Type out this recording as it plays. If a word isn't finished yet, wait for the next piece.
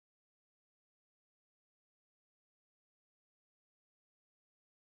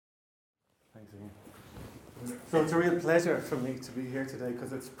So it's a real pleasure for me to be here today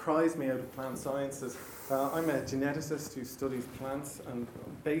because it's prized me out of plant sciences. I'm a geneticist who studies plants and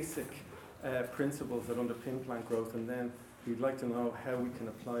basic principles that underpin plant growth, and then we'd like to know how we can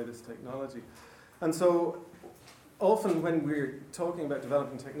apply this technology. And so often when we're talking about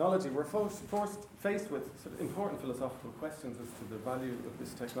developing technology, we're faced with sort of important philosophical questions as to the value of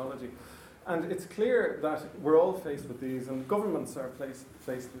this technology. And it's clear that we're all faced with these, and governments are faced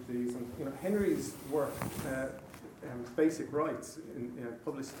with these. And Henry's work, Basic Rights,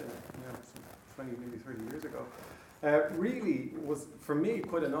 published 20, maybe 30 years ago, really was, for me,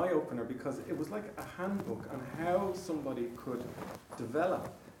 quite an eye-opener because it was like a handbook on how somebody could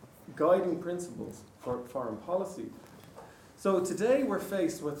develop guiding principles for foreign policy. So today we're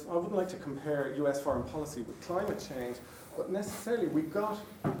faced with, I wouldn't like to compare US foreign policy with climate change, but necessarily we've got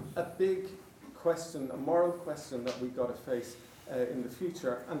a big question, a moral question that we've got to face in the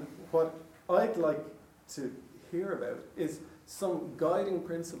future. And what I'd like to hear about is some guiding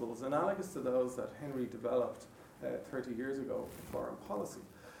principles analogous to those that Henry developed 30 years ago for foreign policy.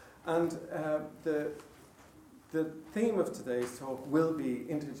 And the theme of today's talk will be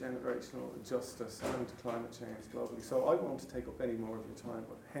intergenerational justice and climate change globally. So I won't take up any more of your time,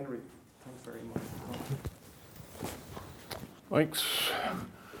 but Henry, thanks very much for coming.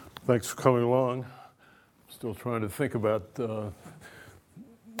 Thanks for coming along. Still trying to think about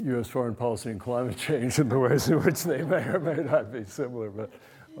U.S. foreign policy and climate change and the ways in which they may or may not be similar. But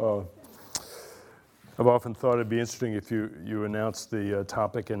I've often thought it'd be interesting if you announced the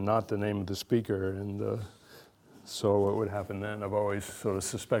topic and not the name of the speaker, and so what would happen then? I've always sort of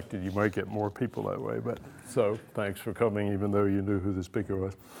suspected you might get more people that way. But so thanks for coming, even though you knew who the speaker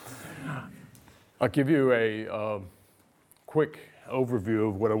was. I'll give you a quick overview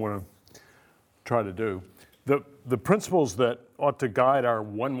of what I want to try to do. The principles that ought to guide our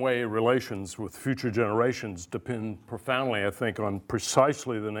one-way relations with future generations depend profoundly, I think, on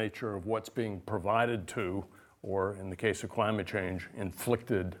precisely the nature of what's being provided to, or in the case of climate change,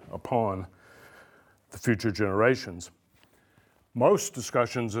 inflicted upon the future generations. Most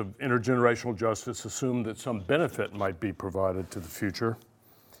discussions of intergenerational justice assume that some benefit might be provided to the future.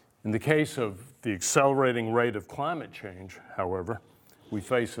 In the case of the accelerating rate of climate change, however, we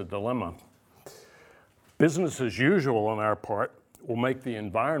face a dilemma. Business as usual on our part will make the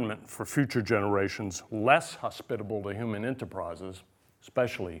environment for future generations less hospitable to human enterprises,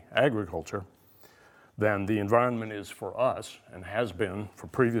 especially agriculture, than the environment is for us and has been for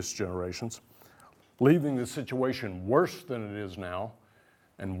previous generations, leaving the situation worse than it is now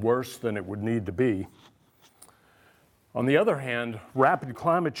and worse than it would need to be. On the other hand, rapid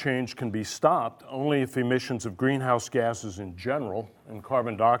climate change can be stopped only if emissions of greenhouse gases in general, and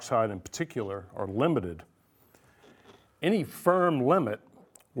carbon dioxide in particular, are limited. Any firm limit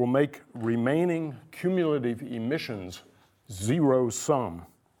will make remaining cumulative emissions zero-sum,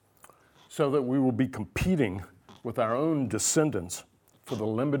 so that we will be competing with our own descendants for the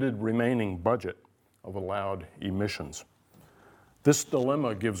limited remaining budget of allowed emissions. This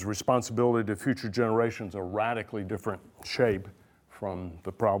dilemma gives responsibility to future generations a radically different shape from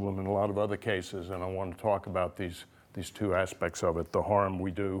the problem in a lot of other cases, and I want to talk about these two aspects of it, the harm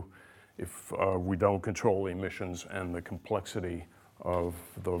we do if we don't control emissions and the complexity of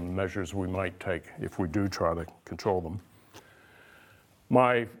the measures we might take if we do try to control them.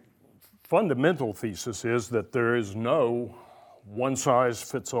 My fundamental thesis is that there is no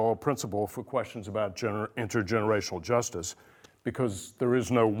one-size-fits-all principle for questions about intergenerational justice, because there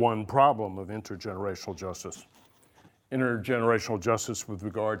is no one problem of intergenerational justice. Intergenerational justice with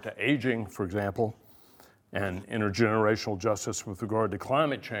regard to aging, for example, and intergenerational justice with regard to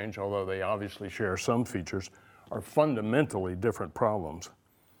climate change, although they obviously share some features, are fundamentally different problems.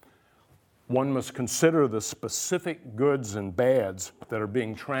 One must consider the specific goods and bads that are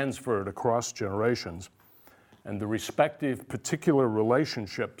being transferred across generations and the respective particular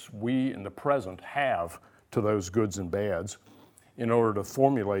relationships we in the present have to those goods and bads in order to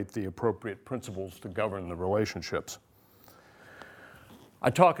formulate the appropriate principles to govern the relationships. I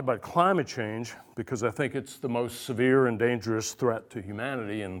talk about climate change because I think it's the most severe and dangerous threat to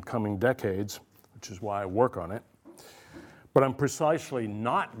humanity in coming decades, which is why I work on it. But I'm precisely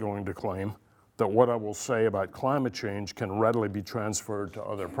not going to claim that what I will say about climate change can readily be transferred to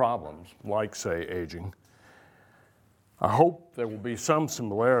other problems, like, say, aging. I hope there will be some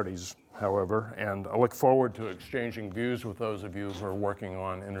similarities, however, and I look forward to exchanging views with those of you who are working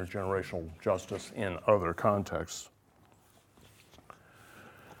on intergenerational justice in other contexts.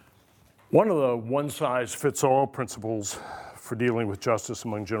 One of the one-size-fits-all principles for dealing with justice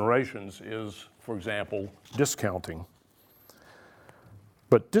among generations is, for example, discounting.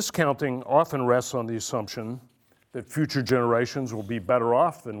 But discounting often rests on the assumption that future generations will be better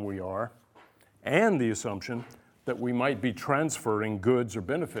off than we are, and the assumption that we might be transferring goods or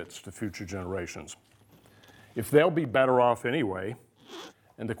benefits to future generations. If they'll be better off anyway,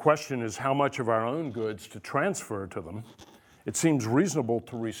 and the question is how much of our own goods to transfer to them, it seems reasonable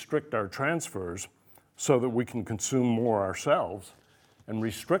to restrict our transfers so that we can consume more ourselves and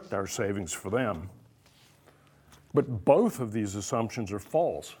restrict our savings for them. But both of these assumptions are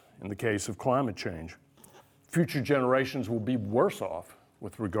false in the case of climate change. Future generations will be worse off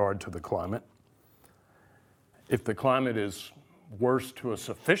with regard to the climate. If the climate is worse to a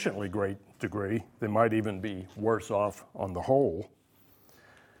sufficiently great degree, they might even be worse off on the whole.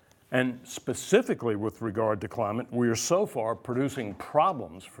 And specifically with regard to climate, we are so far producing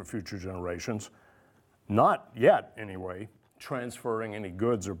problems for future generations, not yet anyway, transferring any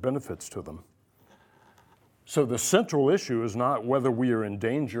goods or benefits to them. So the central issue is not whether we are in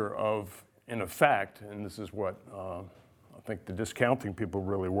danger of, in effect, and this is what I think the discounting people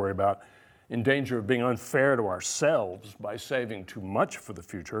really worry about, in danger of being unfair to ourselves by saving too much for the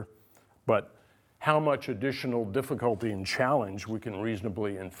future, but how much additional difficulty and challenge we can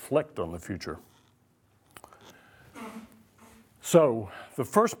reasonably inflict on the future. So the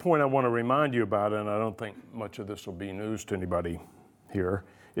first point I want to remind you about, and I don't think much of this will be news to anybody here,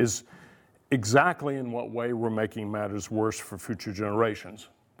 is exactly in what way we're making matters worse for future generations,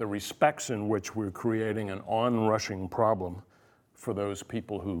 the respects in which we're creating an onrushing problem for those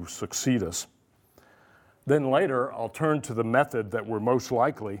people who succeed us. Then later, I'll turn to the method that we're most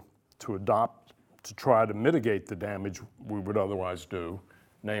likely to adopt to try to mitigate the damage we would otherwise do,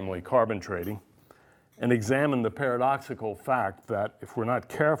 namely carbon trading, and examine the paradoxical fact that if we're not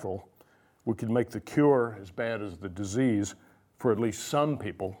careful, we could make the cure as bad as the disease for at least some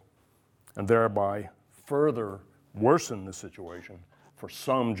people, and thereby further worsen the situation for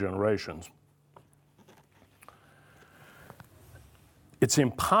some generations. It's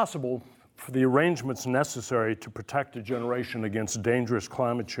impossible for the arrangements necessary to protect a generation against dangerous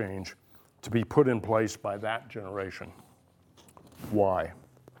climate change to be put in place by that generation. Why?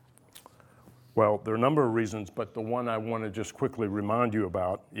 Well, there are a number of reasons, but the one I want to just quickly remind you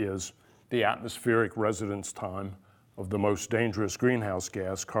about is the atmospheric residence time of the most dangerous greenhouse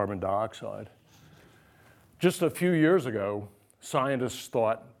gas, carbon dioxide. Just a few years ago, scientists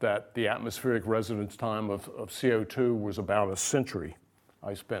thought that the atmospheric residence time of CO2 was about a century.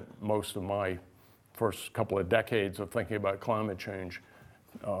 I spent most of my first couple of decades of thinking about climate change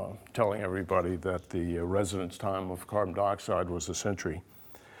telling everybody that the residence time of carbon dioxide was a century.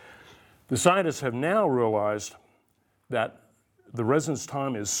 The scientists have now realized that the residence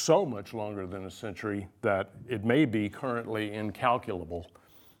time is so much longer than a century that it may be currently incalculable.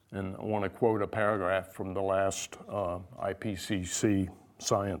 And I want to quote a paragraph from the last IPCC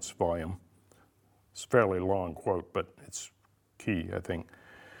science volume. It's a fairly long quote, but it's key, I think.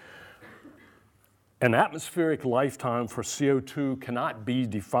 An atmospheric lifetime for CO2 cannot be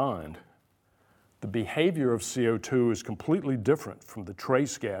defined. The behavior of CO2 is completely different from the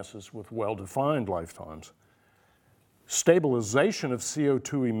trace gases with well-defined lifetimes. Stabilization of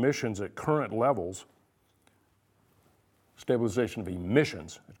CO2 emissions at current levels,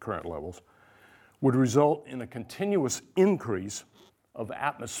 would result in a continuous increase of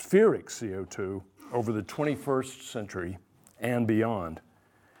atmospheric CO2 over the 21st century and beyond.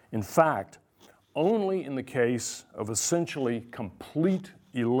 In fact, only in the case of essentially complete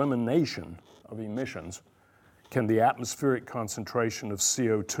elimination of emissions can the atmospheric concentration of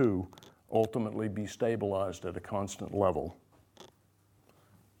CO2 ultimately be stabilized at a constant level.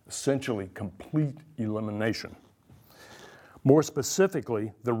 Essentially complete elimination. More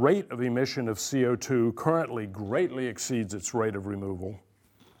specifically, the rate of emission of CO2 currently greatly exceeds its rate of removal,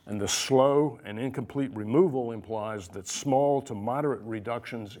 and the slow and incomplete removal implies that small to moderate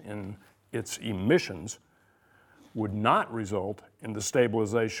reductions in its emissions would not result in the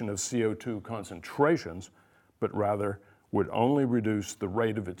stabilization of CO2 concentrations, but rather would only reduce the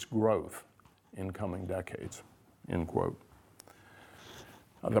rate of its growth in coming decades, end quote.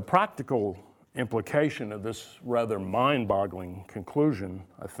 The practical implication of this rather mind-boggling conclusion,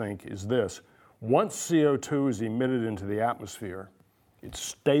 I think, is this. Once CO2 is emitted into the atmosphere, it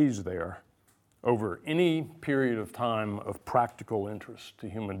stays there over any period of time of practical interest to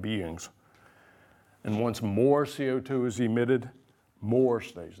human beings. And once more CO2 is emitted, more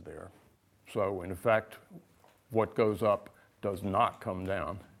stays there. So in effect, what goes up does not come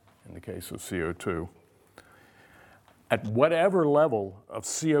down in the case of CO2. At whatever level of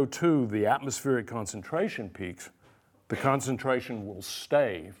CO2 the atmospheric concentration peaks, the concentration will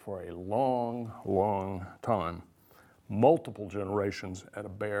stay for a long, long time, multiple generations at a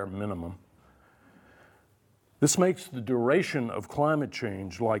bare minimum. This makes the duration of climate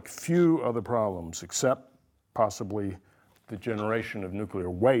change like few other problems, except possibly the generation of nuclear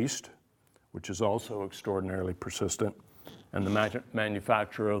waste, which is also extraordinarily persistent, and the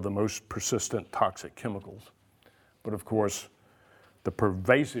manufacture of the most persistent toxic chemicals. But of course, the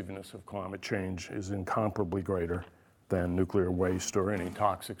pervasiveness of climate change is incomparably greater than nuclear waste or any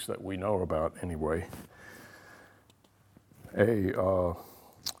toxics that we know about anyway. A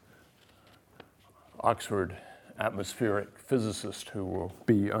Oxford atmospheric physicist who will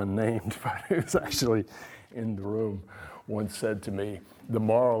be unnamed, but who's actually in the room, once said to me, the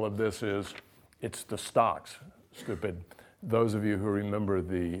moral of this is, it's the stocks, stupid. Those of you who remember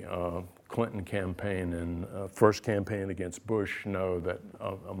the Clinton campaign and first campaign against Bush know that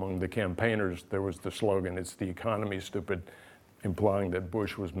among the campaigners there was the slogan, it's the economy, stupid, implying that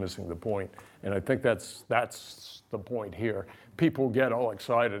Bush was missing the point. And I think that's the point here. People get all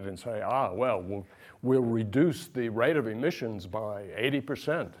excited and say, well, we'll reduce the rate of emissions by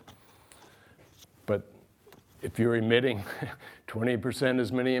 80%. But if you're emitting 20%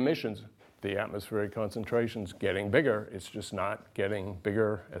 as many emissions, the atmospheric concentration's getting bigger. It's just not getting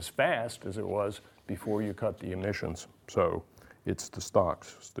bigger as fast as it was before you cut the emissions. So it's the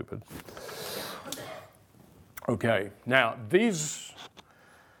stocks, stupid. Okay, now these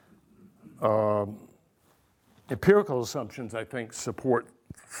empirical assumptions, I think, support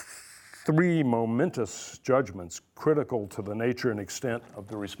three momentous judgments critical to the nature and extent of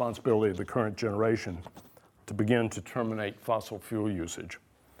the responsibility of the current generation to begin to terminate fossil fuel usage.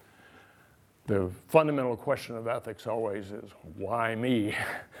 The fundamental question of ethics always is, why me?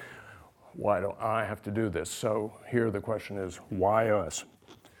 Why do I have to do this? So here the question is, why us?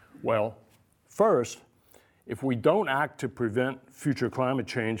 Well, first, if we don't act to prevent future climate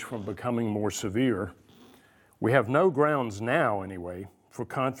change from becoming more severe, we have no grounds now, anyway, for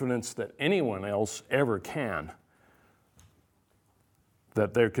confidence that anyone else ever can,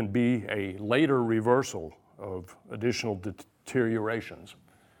 that there can be a later reversal of additional deteriorations.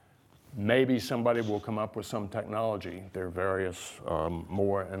 Maybe somebody will come up with some technology. There are various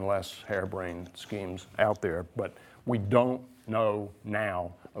more and less harebrained schemes out there, but we don't know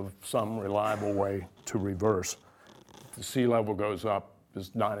now of some reliable way to reverse. If the sea level goes up,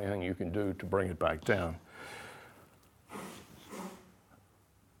 there's not anything you can do to bring it back down.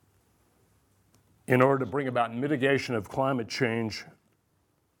 In order to bring about mitigation of climate change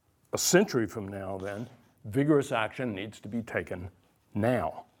a century from now, then, vigorous action needs to be taken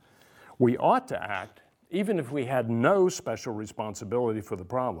now. We ought to act even if we had no special responsibility for the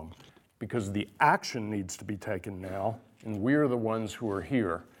problem, because the action needs to be taken now, and we're the ones who are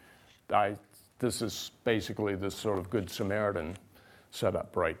here. This is basically this sort of Good Samaritan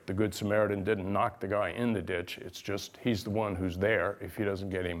setup, right? The Good Samaritan didn't knock the guy in the ditch. It's just he's the one who's there. If he doesn't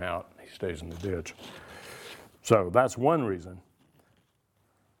get him out, he stays in the ditch. So that's one reason.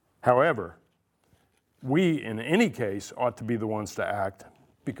 However, we, in any case, ought to be the ones to act,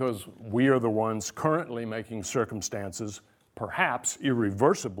 because we are the ones currently making circumstances perhaps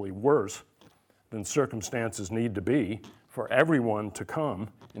irreversibly worse than circumstances need to be for everyone to come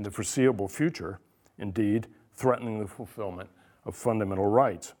in the foreseeable future, indeed threatening the fulfillment of fundamental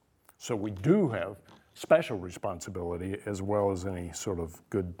rights. So we do have special responsibility, as well as any sort of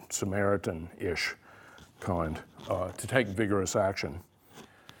Good Samaritan-ish kind, to take vigorous action.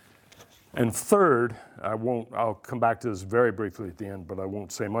 And third, I'll come back to this very briefly at the end, but I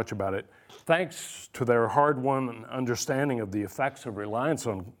won't say much about it. Thanks to their hard-won understanding of the effects of reliance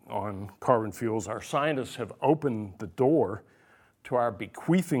on carbon fuels, our scientists have opened the door to our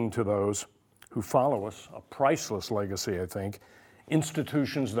bequeathing to those who follow us a priceless legacy, I think,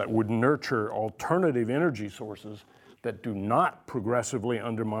 institutions that would nurture alternative energy sources that do not progressively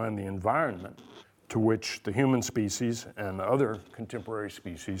undermine the environment to which the human species and other contemporary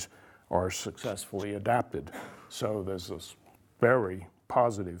species are successfully adapted. So there's this very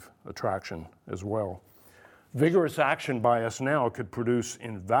positive attraction as well. Vigorous action by us now could produce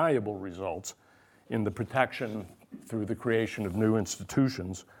invaluable results in the protection through the creation of new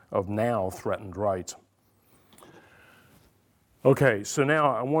institutions of now threatened rights. Okay, so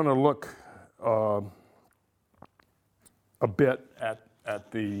now I want to look a bit at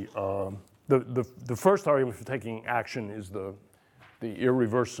the first argument for taking action is the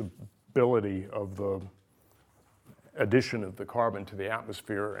irreversibility of the addition of the carbon to the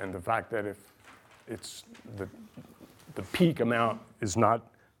atmosphere, and the fact that if it's the peak amount is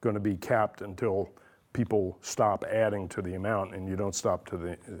not going to be capped until people stop adding to the amount, and you don't stop to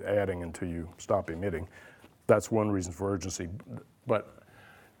the adding until you stop emitting. That's one reason for urgency. But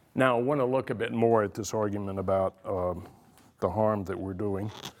Now, I want to look a bit more at this argument about the harm that we're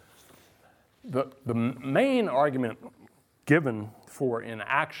doing. The main argument given for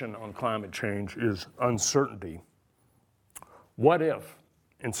inaction on climate change is uncertainty. What if,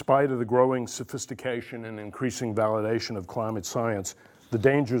 in spite of the growing sophistication and increasing validation of climate science, the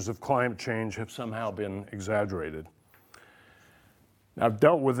dangers of climate change have somehow been exaggerated? I've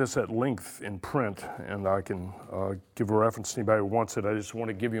dealt with this at length in print, and I can give a reference to anybody who wants it. I just want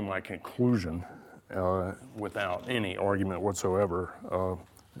to give you my conclusion without any argument whatsoever,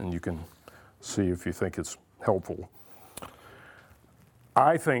 and you can see if you think it's helpful.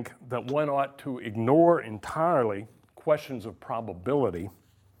 I think that one ought to ignore entirely questions of probability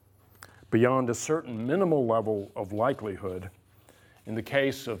beyond a certain minimal level of likelihood in the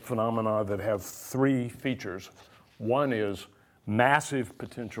case of phenomena that have three features. One is massive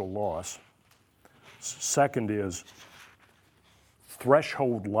potential loss. Second is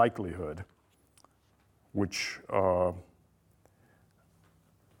threshold likelihood, which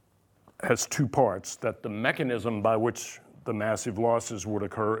has two parts, that the mechanism by which the massive losses would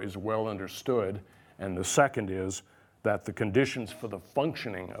occur is well understood, and the second is that the conditions for the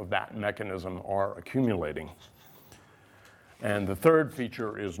functioning of that mechanism are accumulating. And the third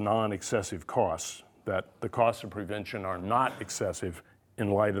feature is non-excessive costs, that the costs of prevention are not excessive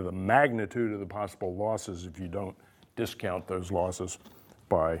in light of the magnitude of the possible losses if you don't discount those losses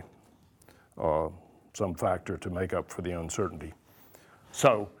by some factor to make up for the uncertainty.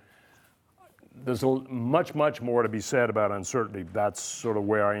 So there's much more to be said about uncertainty. That's sort of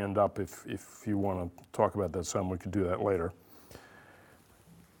where I end up. If you want to talk about that some, we could do that later.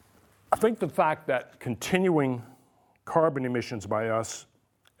 I think the fact that continuing carbon emissions by us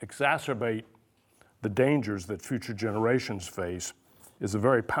exacerbate the dangers that future generations face is a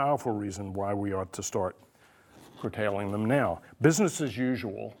very powerful reason why we ought to start curtailing them now. Business as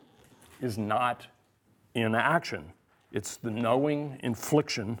usual is not inaction. It's the knowing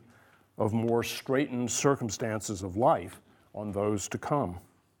infliction of more straitened circumstances of life on those to come.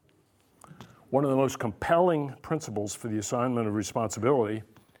 One of the most compelling principles for the assignment of responsibility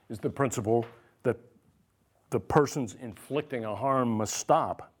is the principle that the persons inflicting a harm must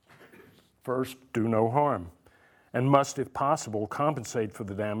stop. First, do no harm, and must, if possible, compensate for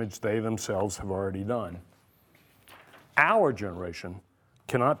the damage they themselves have already done. Our generation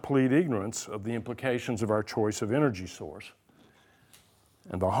cannot plead ignorance of the implications of our choice of energy source.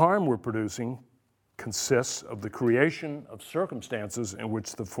 And the harm we're producing consists of the creation of circumstances in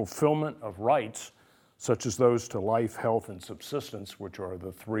which the fulfillment of rights, such as those to life, health, and subsistence, which are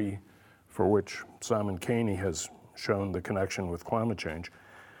the three for which Simon Caney has shown the connection with climate change,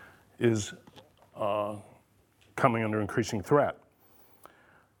 is coming under increasing threat.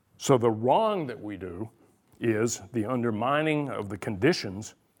 So the wrong that we do is the undermining of the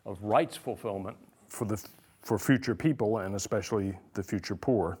conditions of rights fulfillment for future people, and especially the future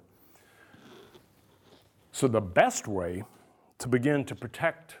poor. So the best way to begin to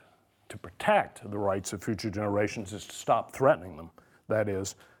protect the rights of future generations is to stop threatening them. That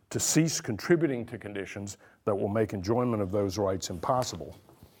is, to cease contributing to conditions that will make enjoyment of those rights impossible.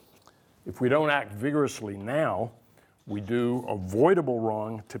 If we don't act vigorously now, we do avoidable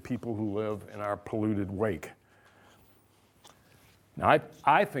wrong to people who live in our polluted wake. Now,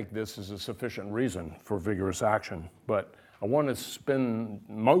 I think this is a sufficient reason for vigorous action, but I want to spend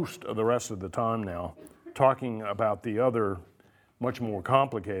most of the rest of the time now talking about the other, much more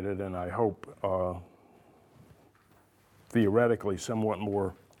complicated, and I hope theoretically somewhat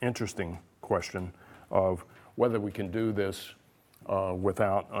more interesting question of whether we can do this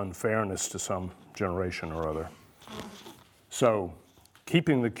without unfairness to some generation or other. So,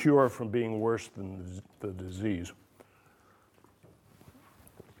 keeping the cure from being worse than the disease.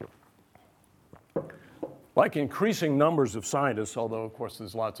 Like increasing numbers of scientists, although of course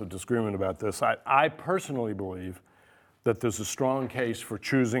there's lots of disagreement about this, I personally believe that there's a strong case for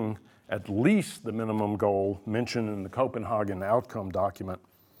choosing at least the minimum goal mentioned in the Copenhagen outcome document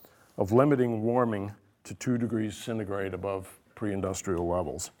of limiting warming to 2 degrees centigrade above pre-industrial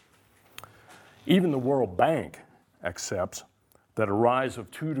levels. Even the World Bank accepts that a rise of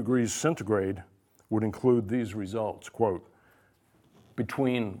 2 degrees centigrade would include these results, quote,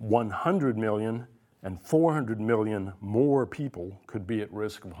 between 100 million and 400 million more people could be at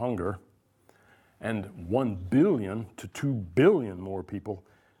risk of hunger, and 1 billion to 2 billion more people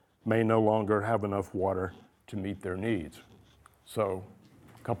may no longer have enough water to meet their needs. So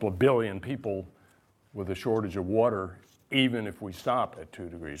a couple of billion people with a shortage of water, even if we stop at 2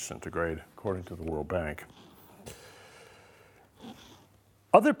 degrees centigrade, according to the World Bank.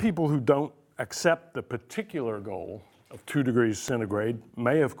 Other people who don't accept the particular goal of 2 degrees centigrade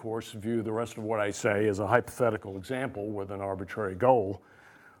may, of course, view the rest of what I say as a hypothetical example with an arbitrary goal.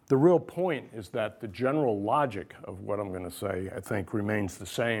 The real point is that the general logic of what I'm going to say, I think, remains the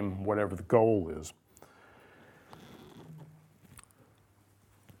same, whatever the goal is.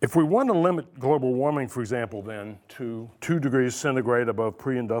 If we want to limit global warming, for example, then, to 2 degrees centigrade above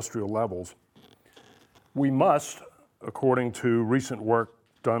pre-industrial levels, we must, according to recent work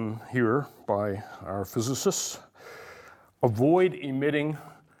done here by our physicists, avoid emitting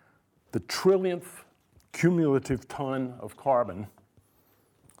the trillionth cumulative ton of carbon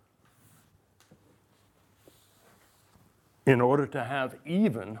in order to have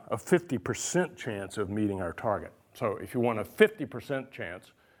even a 50% chance of meeting our target. So if you want a 50%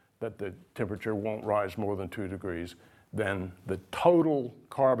 chance that the temperature won't rise more than 2 degrees, then the total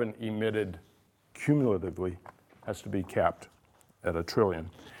carbon emitted cumulatively has to be capped at 1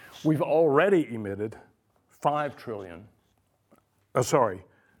 trillion. We've already emitted 0.5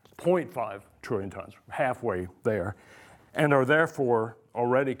 trillion tons, halfway there, and are therefore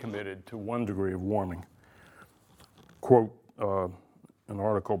already committed to 1 degree of warming. Quote an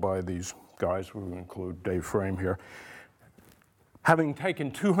article by these guys, we will include Dave Frame here. Having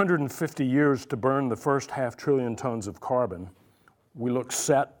taken 250 years to burn the first 0.5 trillion tons of carbon, we look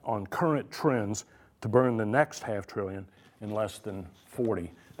set on current trends to burn the next 0.5 trillion in less than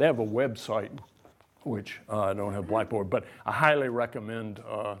 40. They have a website, which I don't have Blackboard, but I highly recommend.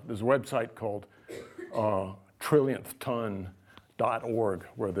 There's a website called trillionthton.org,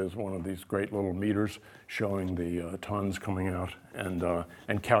 where there's one of these great little meters showing the tons coming out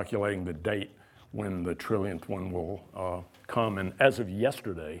and calculating the date when the trillionth one will come. And as of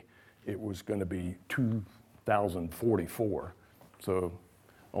yesterday, it was going to be 2044, so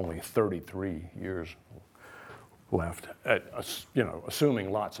only 33 years left,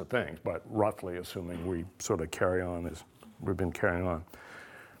 assuming lots of things, but roughly assuming we sort of carry on as we've been carrying on.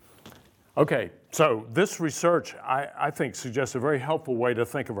 Okay, so this research, I think, suggests a very helpful way to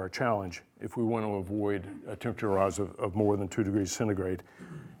think of our challenge if we want to avoid a temperature rise of more than 2 degrees centigrade.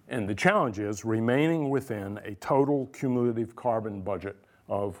 And the challenge is remaining within a total cumulative carbon budget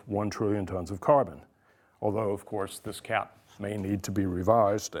of 1 trillion tons of carbon. Although, of course, this cap may need to be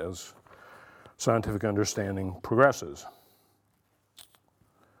revised as scientific understanding progresses.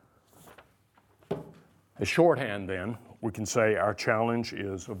 As shorthand, then, we can say our challenge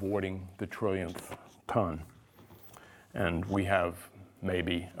is avoiding the trillionth ton. And we have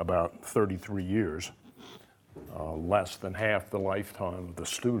maybe about 33 years, less than half the lifetime of the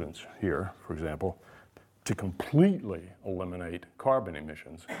students here, for example, to completely eliminate carbon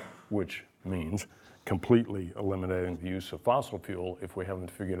emissions, which means completely eliminating the use of fossil fuel if we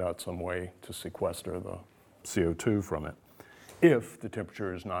haven't figured out some way to sequester the CO2 from it, if the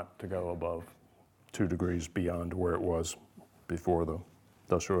temperature is not to go above 2 degrees beyond where it was before the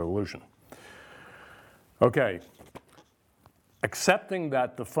Industrial Revolution. Okay, accepting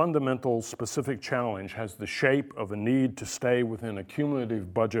that the fundamental specific challenge has the shape of a need to stay within a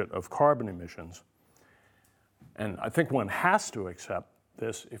cumulative budget of carbon emissions, and I think one has to accept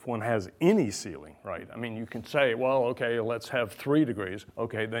this if one has any ceiling, right? I mean, you can say, well, okay, let's have 3 degrees.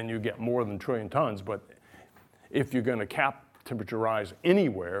 Okay, then you get more than 1 trillion tons, but if you're going to cap temperature rise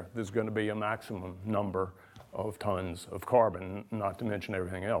anywhere, there's going to be a maximum number of tons of carbon, not to mention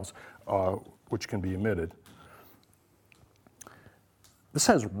everything else, which can be emitted. This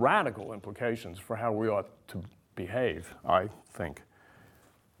has radical implications for how we ought to behave, I think.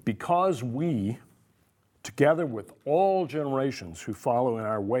 Because we, together with all generations who follow in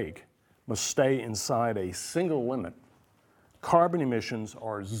our wake, must stay inside a single limit, carbon emissions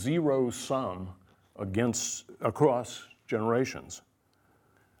are zero-sum across generations.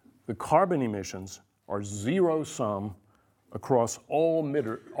 The carbon emissions are zero-sum across all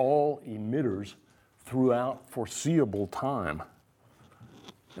emitters throughout foreseeable time.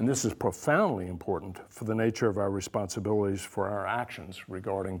 And this is profoundly important for the nature of our responsibilities for our actions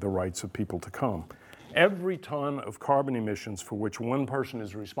regarding the rights of people to come. Every ton of carbon emissions for which one person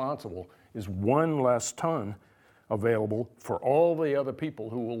is responsible is one less ton available for all the other people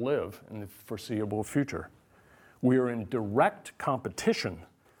who will live in the foreseeable future. We are in direct competition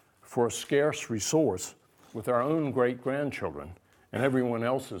for a scarce resource with our own great-grandchildren and everyone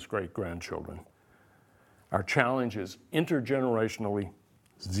else's great-grandchildren. Our challenge is intergenerationally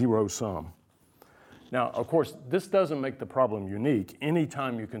zero-sum. Now, of course, this doesn't make the problem unique.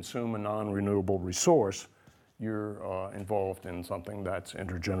 Anytime you consume a non-renewable resource, you're involved in something that's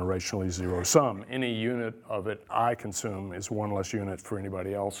intergenerationally zero-sum. Any unit of it I consume is one less unit for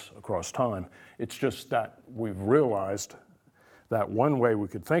anybody else across time. It's just that we've realized that one way we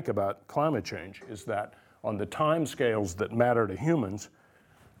could think about climate change is that on the timescales that matter to humans,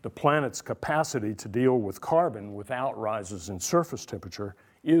 the planet's capacity to deal with carbon without rises in surface temperature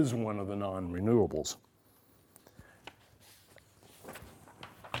is one of the non-renewables.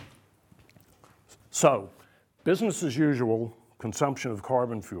 So, business as usual consumption of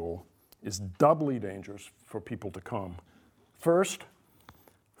carbon fuel is doubly dangerous for people to come. First,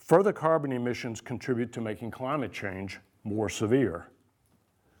 further carbon emissions contribute to making climate change more severe.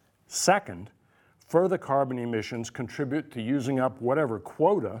 Second, further carbon emissions contribute to using up whatever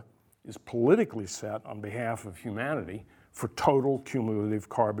quota is politically set on behalf of humanity for total cumulative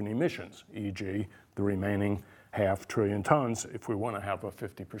carbon emissions, e.g. the remaining 500 billion tons if we want to have a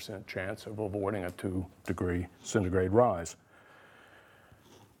 50% chance of avoiding a 2-degree centigrade rise.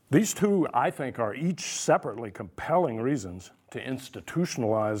 These two, I think, are each separately compelling reasons to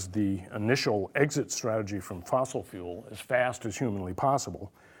institutionalize the initial exit strategy from fossil fuel as fast as humanly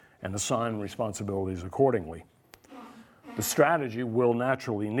possible and assign responsibilities accordingly. The strategy will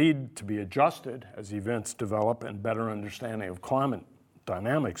naturally need to be adjusted as events develop and better understanding of climate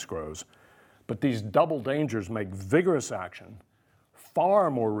dynamics grows, but these double dangers make vigorous action far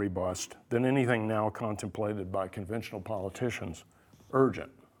more robust than anything now contemplated by conventional politicians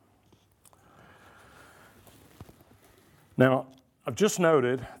urgent. Now, I've just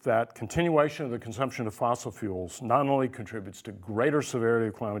noted that continuation of the consumption of fossil fuels not only contributes to greater severity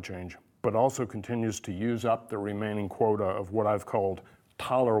of climate change, but also continues to use up the remaining quota of what I've called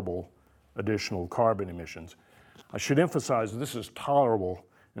tolerable additional carbon emissions. I should emphasize this is tolerable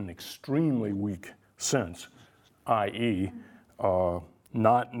in an extremely weak sense, i.e.,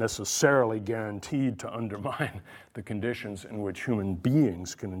 not necessarily guaranteed to undermine the conditions in which human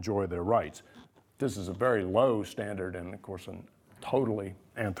beings can enjoy their rights. This is a very low standard and, of course, a totally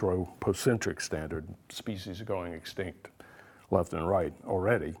anthropocentric standard. Species are going extinct left and right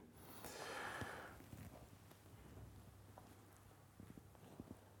already.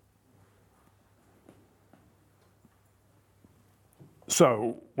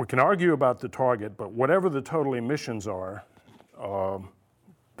 So we can argue about the target, but whatever the total emissions are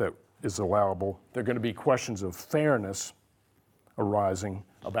that is allowable, there are going to be questions of fairness arising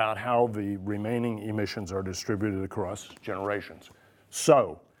about how the remaining emissions are distributed across generations.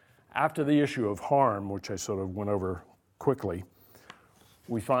 So, after the issue of harm, which I sort of went over quickly,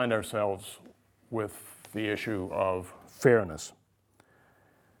 we find ourselves with the issue of fairness.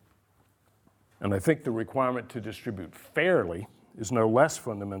 And I think the requirement to distribute fairly is no less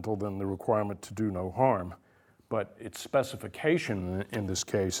fundamental than the requirement to do no harm, but its specification in this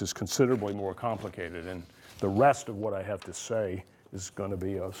case is considerably more complicated, and the rest of what I have to say is going to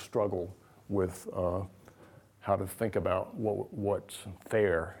be a struggle with how to think about what's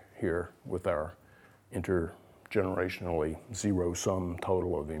fair here with our intergenerationally zero-sum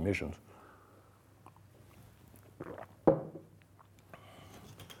total of emissions.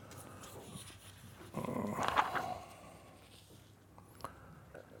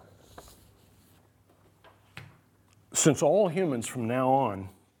 Since all humans from now on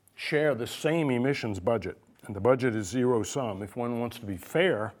share the same emissions budget, and the budget is zero-sum, if one wants to be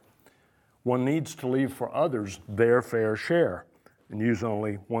fair, one needs to leave for others their fair share and use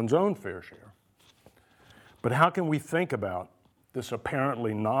only one's own fair share. But how can we think about this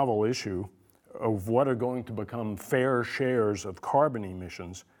apparently novel issue of what are going to become fair shares of carbon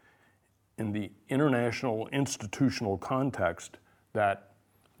emissions in the international institutional context that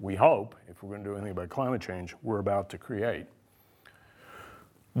we hope, if we're going to do anything about climate change, we're about to create?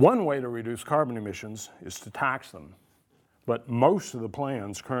 One way to reduce carbon emissions is to tax them, but most of the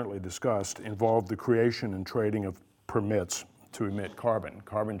plans currently discussed involve the creation and trading of permits to emit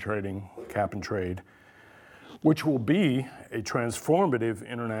carbon trading, cap and trade, which will be a transformative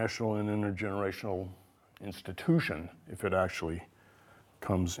international and intergenerational institution if it actually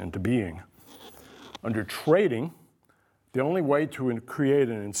comes into being. Under trading, the only way to create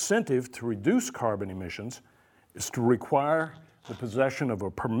an incentive to reduce carbon emissions is to require the possession of a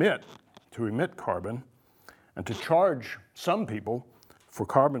permit to emit carbon and to charge some people for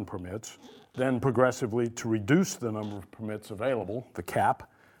carbon permits, then progressively to reduce the number of permits available, the cap,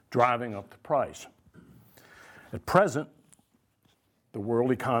 driving up the price. At present, the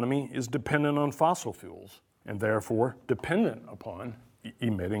world economy is dependent on fossil fuels and therefore dependent upon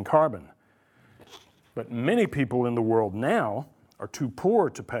emitting carbon. But many people in the world now are too poor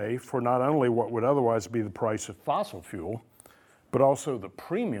to pay for not only what would otherwise be the price of fossil fuel, but also the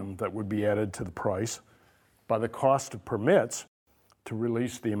premium that would be added to the price by the cost of permits to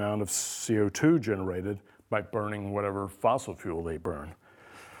release the amount of CO2 generated by burning whatever fossil fuel they burn.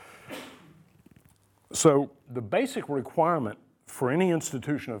 So the basic requirement for any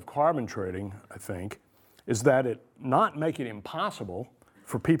institution of carbon trading, I think, is that it not make it impossible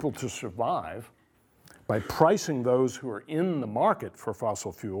for people to survive by pricing those who are in the market for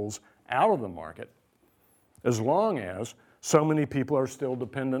fossil fuels out of the market, as long as so many people are still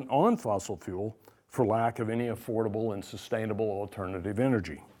dependent on fossil fuel for lack of any affordable and sustainable alternative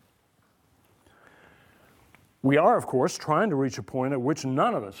energy. We are, of course, trying to reach a point at which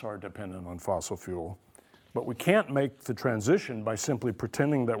none of us are dependent on fossil fuel, but we can't make the transition by simply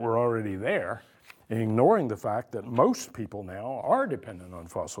pretending that we're already there and ignoring the fact that most people now are dependent on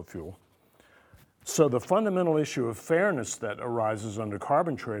fossil fuel. So the fundamental issue of fairness that arises under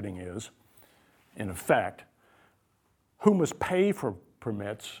carbon trading is, in effect, who must pay for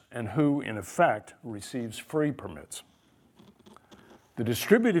permits and who, in effect, receives free permits. The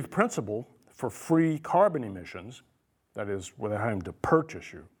distributive principle for free carbon emissions, that is, without having to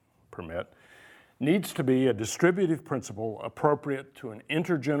purchase your permit, needs to be a distributive principle appropriate to an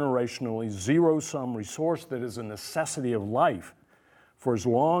intergenerationally zero-sum resource that is a necessity of life for as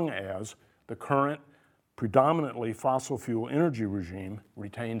long as the current predominantly fossil fuel energy regime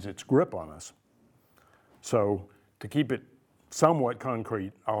retains its grip on us. So to keep it somewhat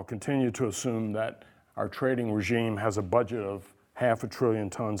concrete, I'll continue to assume that our trading regime has a budget of 500 billion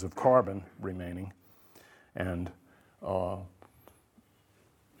tons of carbon remaining, and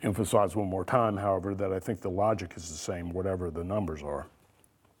emphasize one more time, however, that I think the logic is the same, whatever the numbers are.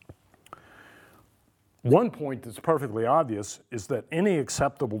 One point that's perfectly obvious is that any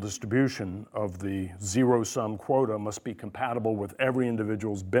acceptable distribution of the zero-sum quota must be compatible with every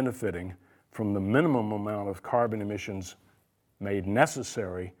individual's benefiting from the minimum amount of carbon emissions made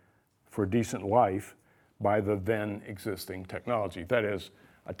necessary for decent life by the then existing technology. That is,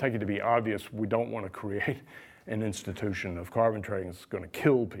 I take it to be obvious we don't want to create an institution of carbon trading that's going to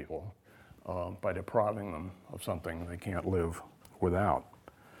kill people by depriving them of something they can't live without.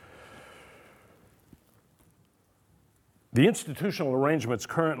 The institutional arrangements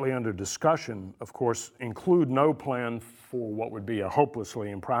currently under discussion, of course, include no plan for what would be a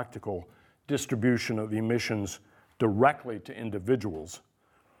hopelessly impractical distribution of emissions directly to individuals.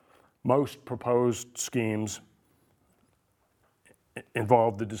 Most proposed schemes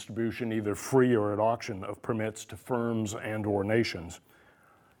involve the distribution, either free or at auction, of permits to firms and/or nations.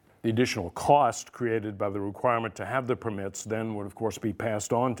 The additional cost created by the requirement to have the permits then would, of course, be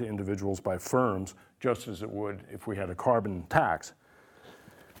passed on to individuals by firms, just as it would if we had a carbon tax.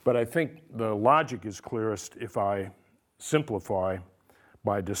 But I think the logic is clearest if I simplify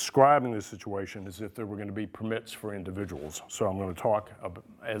by describing the situation as if there were going to be permits for individuals. So I'm going to talk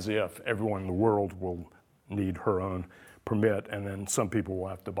as if everyone in the world will need her own permit, and then some people will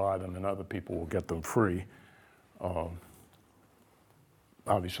have to buy them and other people will get them free.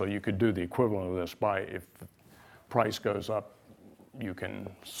 Obviously, you could do the equivalent of this by, if the price goes up, you can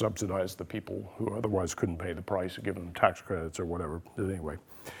subsidize the people who otherwise couldn't pay the price, or give them tax credits or whatever. But anyway.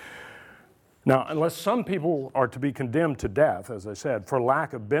 Now, unless some people are to be condemned to death, as I said, for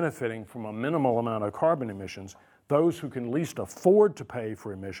lack of benefiting from a minimal amount of carbon emissions, those who can least afford to pay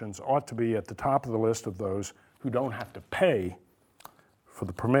for emissions ought to be at the top of the list of those who don't have to pay for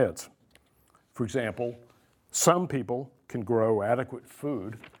the permits. For example, some people can grow adequate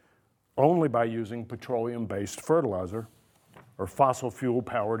food only by using petroleum-based fertilizer or fossil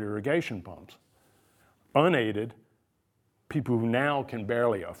fuel-powered irrigation pumps. Unaided, people who now can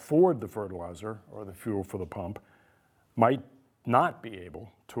barely afford the fertilizer or the fuel for the pump might not be able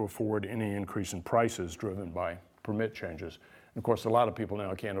to afford any increase in prices driven by permit changes. And of course, a lot of people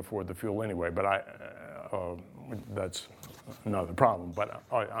now can't afford the fuel anyway, but that's another problem. But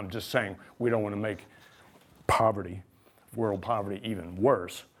I'm just saying we don't want to make poverty, world poverty, even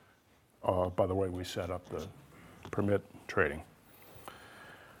worse by the way we set up the permit trading.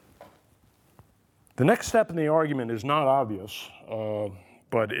 The next step in the argument is not obvious,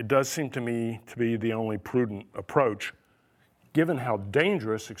 but it does seem to me to be the only prudent approach, given how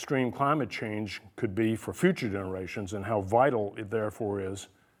dangerous extreme climate change could be for future generations and how vital it therefore is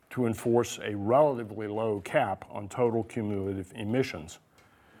to enforce a relatively low cap on total cumulative emissions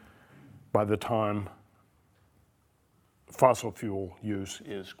by the time fossil fuel use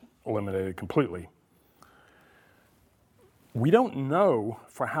is eliminated completely. We don't know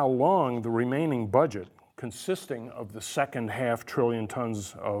for how long the remaining budget, consisting of the second 500 billion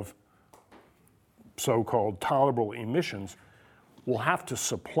tons of so-called tolerable emissions, will have to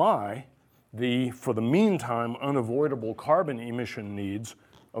supply the, for the meantime, unavoidable carbon emission needs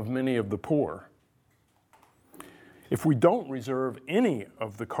of many of the poor. If we don't reserve any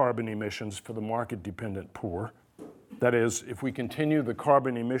of the carbon emissions for the market-dependent poor, that is, if we continue the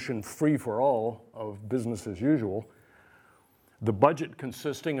carbon emission free-for-all of business as usual, The budget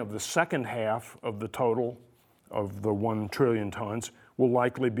consisting of the second half of the total of the 1 trillion tons will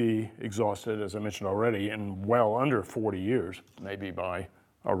likely be exhausted, as I mentioned already, in well under 40 years, maybe by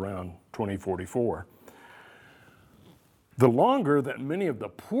around 2044. The longer that many of the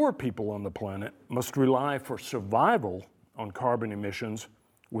poor people on the planet must rely for survival on carbon emissions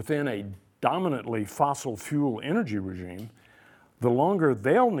within a dominantly fossil fuel energy regime, the longer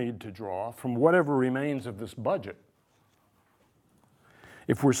they'll need to draw from whatever remains of this budget.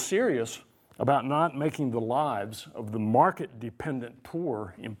 If we're serious about not making the lives of the market-dependent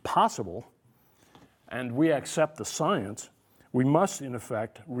poor impossible, and we accept the science, we must, in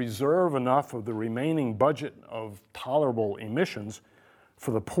effect, reserve enough of the remaining budget of tolerable emissions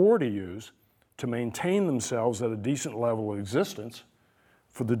for the poor to use to maintain themselves at a decent level of existence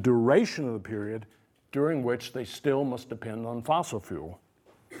for the duration of the period during which they still must depend on fossil fuel.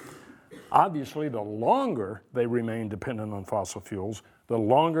 Obviously, the longer they remain dependent on fossil fuels, the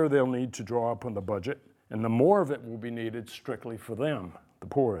longer they'll need to draw up on the budget, and the more of it will be needed strictly for them, the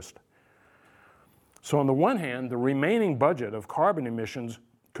poorest. So on the one hand, the remaining budget of carbon emissions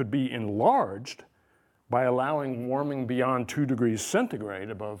could be enlarged by allowing warming beyond 2 degrees centigrade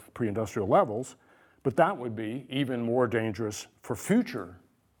above pre-industrial levels, but that would be even more dangerous for future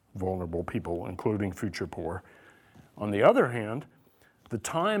vulnerable people, including future poor. On the other hand, the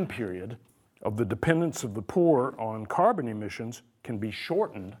time period of the dependence of the poor on carbon emissions can be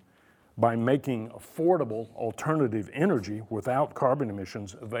shortened by making affordable alternative energy without carbon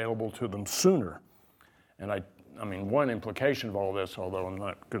emissions available to them sooner. And I mean, one implication of all this, although I'm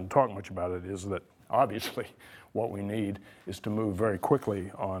not going to talk much about it, is that obviously what we need is to move very quickly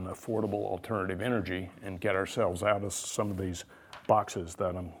on affordable alternative energy and get ourselves out of some of these boxes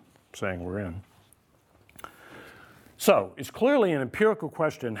that I'm saying we're in. So it's clearly an empirical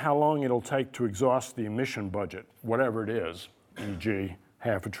question how long it'll take to exhaust the emission budget, whatever it is, e.g.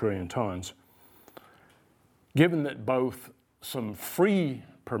 500 billion tons, given that both some free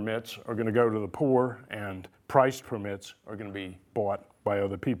permits are going to go to the poor and priced permits are going to be bought by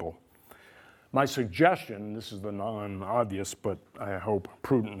other people. My suggestion, this is the non-obvious but I hope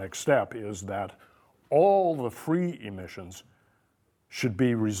prudent next step, is that all the free emissions should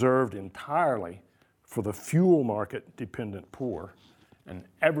be reserved entirely for the fuel market dependent poor, and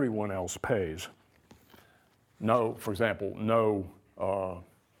everyone else pays. No, for example, no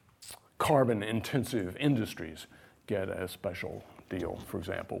carbon intensive industries get a special deal, for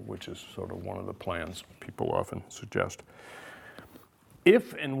example, which is sort of one of the plans people often suggest.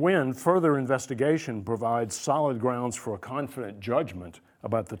 If and when further investigation provides solid grounds for a confident judgment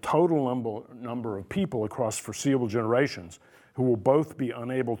about the total number of people across foreseeable generations who will both be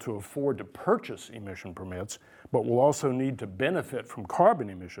unable to afford to purchase emission permits, but will also need to benefit from carbon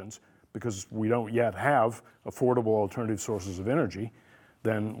emissions because we don't yet have affordable alternative sources of energy,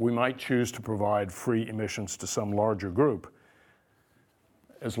 then we might choose to provide free emissions to some larger group,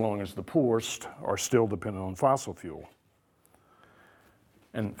 as long as the poorest are still dependent on fossil fuel.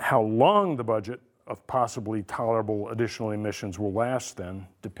 And how long the budget of possibly tolerable additional emissions will last then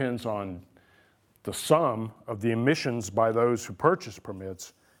depends on the sum of the emissions by those who purchase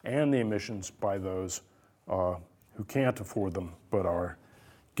permits and the emissions by those who can't afford them but are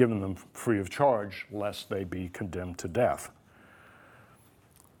given them free of charge lest they be condemned to death.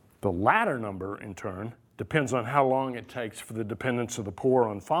 The latter number, in turn, depends on how long it takes for the dependence of the poor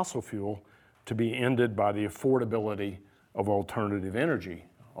on fossil fuel to be ended by the affordability of alternative energy,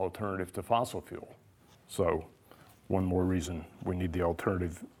 alternative to fossil fuel. So one more reason we need the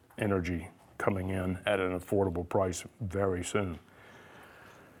alternative energy coming in at an affordable price very soon.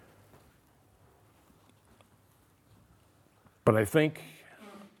 But I think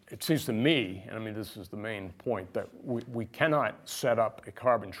it seems to me, and I mean this is the main point, that we cannot set up a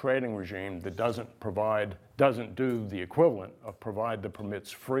carbon trading regime that doesn't do the equivalent of provide the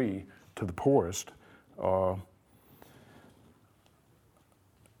permits free to the poorest,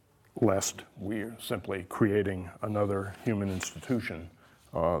 lest we're simply creating another human institution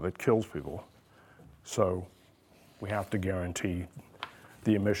that kills people. So we have to guarantee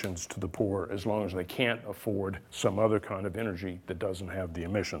the emissions to the poor as long as they can't afford some other kind of energy that doesn't have the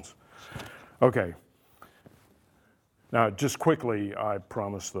emissions. Okay. Now, just quickly, I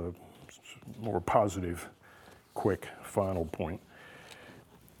promise the more positive, quick final point.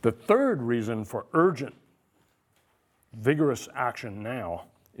 The third reason for urgent, vigorous action now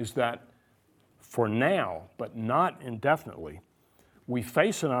is that for now, but not indefinitely, we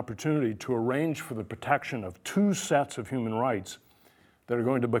face an opportunity to arrange for the protection of two sets of human rights that are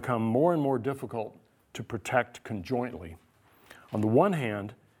going to become more and more difficult to protect conjointly. On the one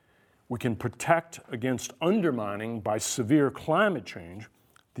hand, we can protect against undermining by severe climate change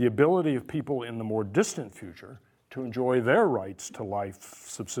the ability of people in the more distant future to enjoy their rights to life,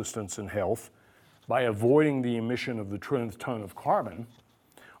 subsistence, and health by avoiding the emission of the trillionth ton of carbon.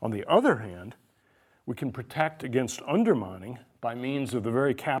 On the other hand, we can protect against undermining by means of the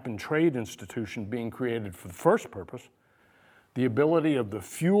very cap and trade institution being created for the first purpose, the ability of the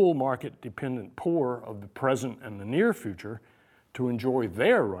fuel market dependent poor of the present and the near future to enjoy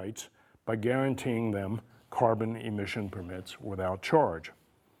their rights by guaranteeing them carbon emission permits without charge.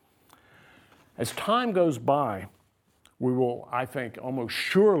 As time goes by, we will, I think, almost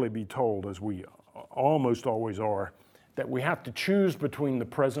surely be told, as we almost always are, that we have to choose between the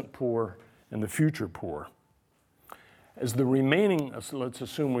present poor and the future poor. As the remaining, let's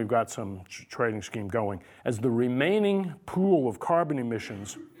assume we've got some trading scheme going, as the remaining pool of carbon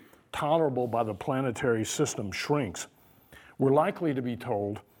emissions tolerable by the planetary system shrinks, we're likely to be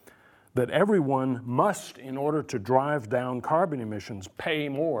told that everyone must, in order to drive down carbon emissions, pay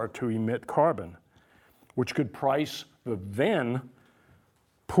more to emit carbon, which could price the then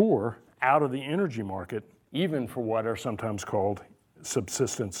poor out of the energy market, even for what are sometimes called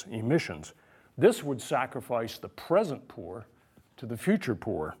subsistence emissions. This would sacrifice the present poor to the future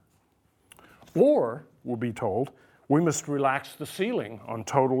poor. Or, we'll be told, we must relax the ceiling on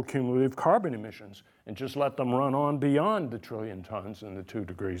total cumulative carbon emissions and just let them run on beyond the trillion tons and the 2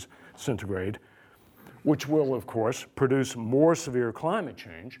 degrees centigrade, which will, of course, produce more severe climate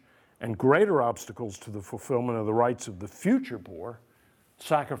change and greater obstacles to the fulfillment of the rights of the future poor,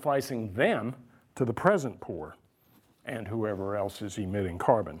 sacrificing them to the present poor and whoever else is emitting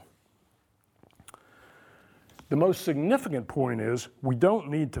carbon. The most significant point is we don't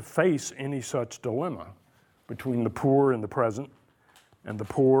need to face any such dilemma between the poor in the present and the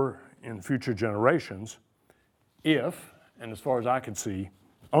poor in future generations if, and as far as I can see,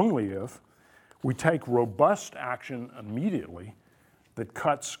 only if, we take robust action immediately that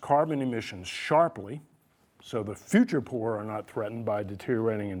cuts carbon emissions sharply so the future poor are not threatened by a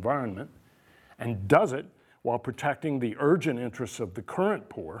deteriorating environment, and does it while protecting the urgent interests of the current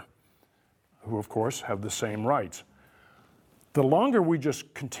poor, who of course have the same rights. The longer we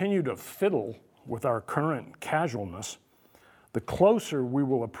just continue to fiddle with our current casualness, the closer we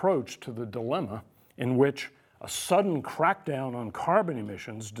will approach to the dilemma in which a sudden crackdown on carbon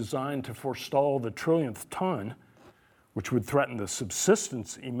emissions designed to forestall the trillionth ton, which would threaten the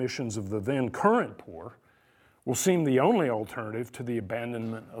subsistence emissions of the then current poor, will seem the only alternative to the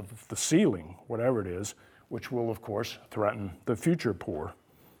abandonment of the ceiling, whatever it is, which will of course threaten the future poor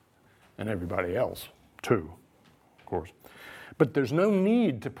and everybody else too, of course. But there's no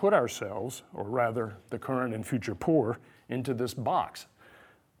need to put ourselves, or rather the current and future poor, into this box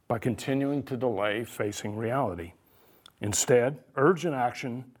by continuing to delay facing reality. Instead, urgent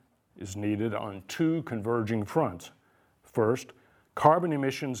action is needed on 2 converging fronts. First, carbon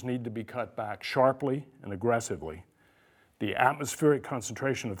emissions need to be cut back sharply and aggressively. The atmospheric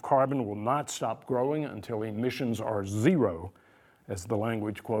concentration of carbon will not stop growing until emissions are 0, as the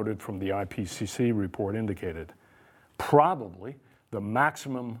language quoted from the IPCC report indicated. Probably the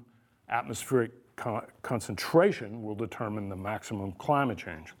maximum atmospheric concentration will determine the maximum climate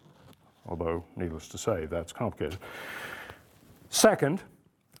change, although, needless to say, that's complicated. Second,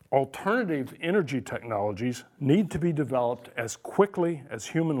 alternative energy technologies need to be developed as quickly as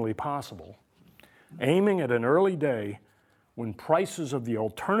humanly possible, aiming at an early day when prices of the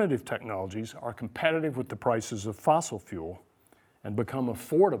alternative technologies are competitive with the prices of fossil fuel and become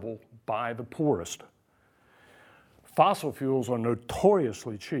affordable by the poorest. Fossil fuels are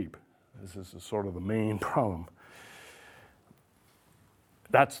notoriously cheap. This is sort of the main problem.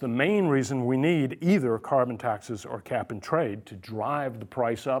 That's the main reason we need either carbon taxes or cap and trade to drive the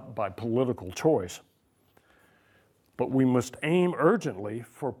price up by political choice. But we must aim urgently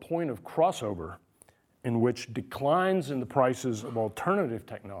for a point of crossover in which declines in the prices of alternative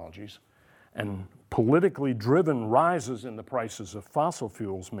technologies and politically driven rises in the prices of fossil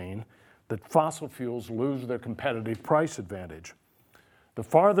fuels mean that fossil fuels lose their competitive price advantage. The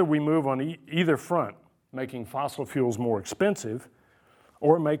farther we move on either front, making fossil fuels more expensive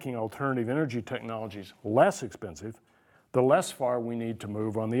or making alternative energy technologies less expensive, the less far we need to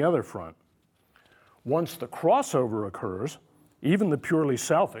move on the other front. Once the crossover occurs, even the purely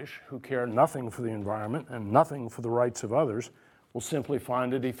selfish, who care nothing for the environment and nothing for the rights of others, will simply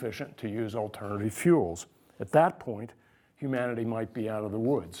find it efficient to use alternative fuels. At that point, humanity might be out of the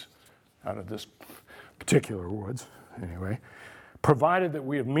woods, out of this particular woods, anyway, provided that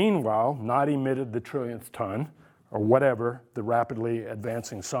we have meanwhile not emitted the trillionth ton, or whatever the rapidly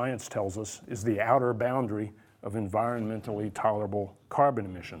advancing science tells us is the outer boundary of environmentally tolerable carbon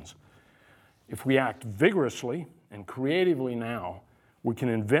emissions. If we act vigorously and creatively now, we can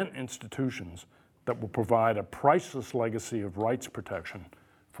invent institutions that will provide a priceless legacy of rights protection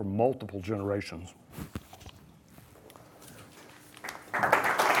for multiple generations.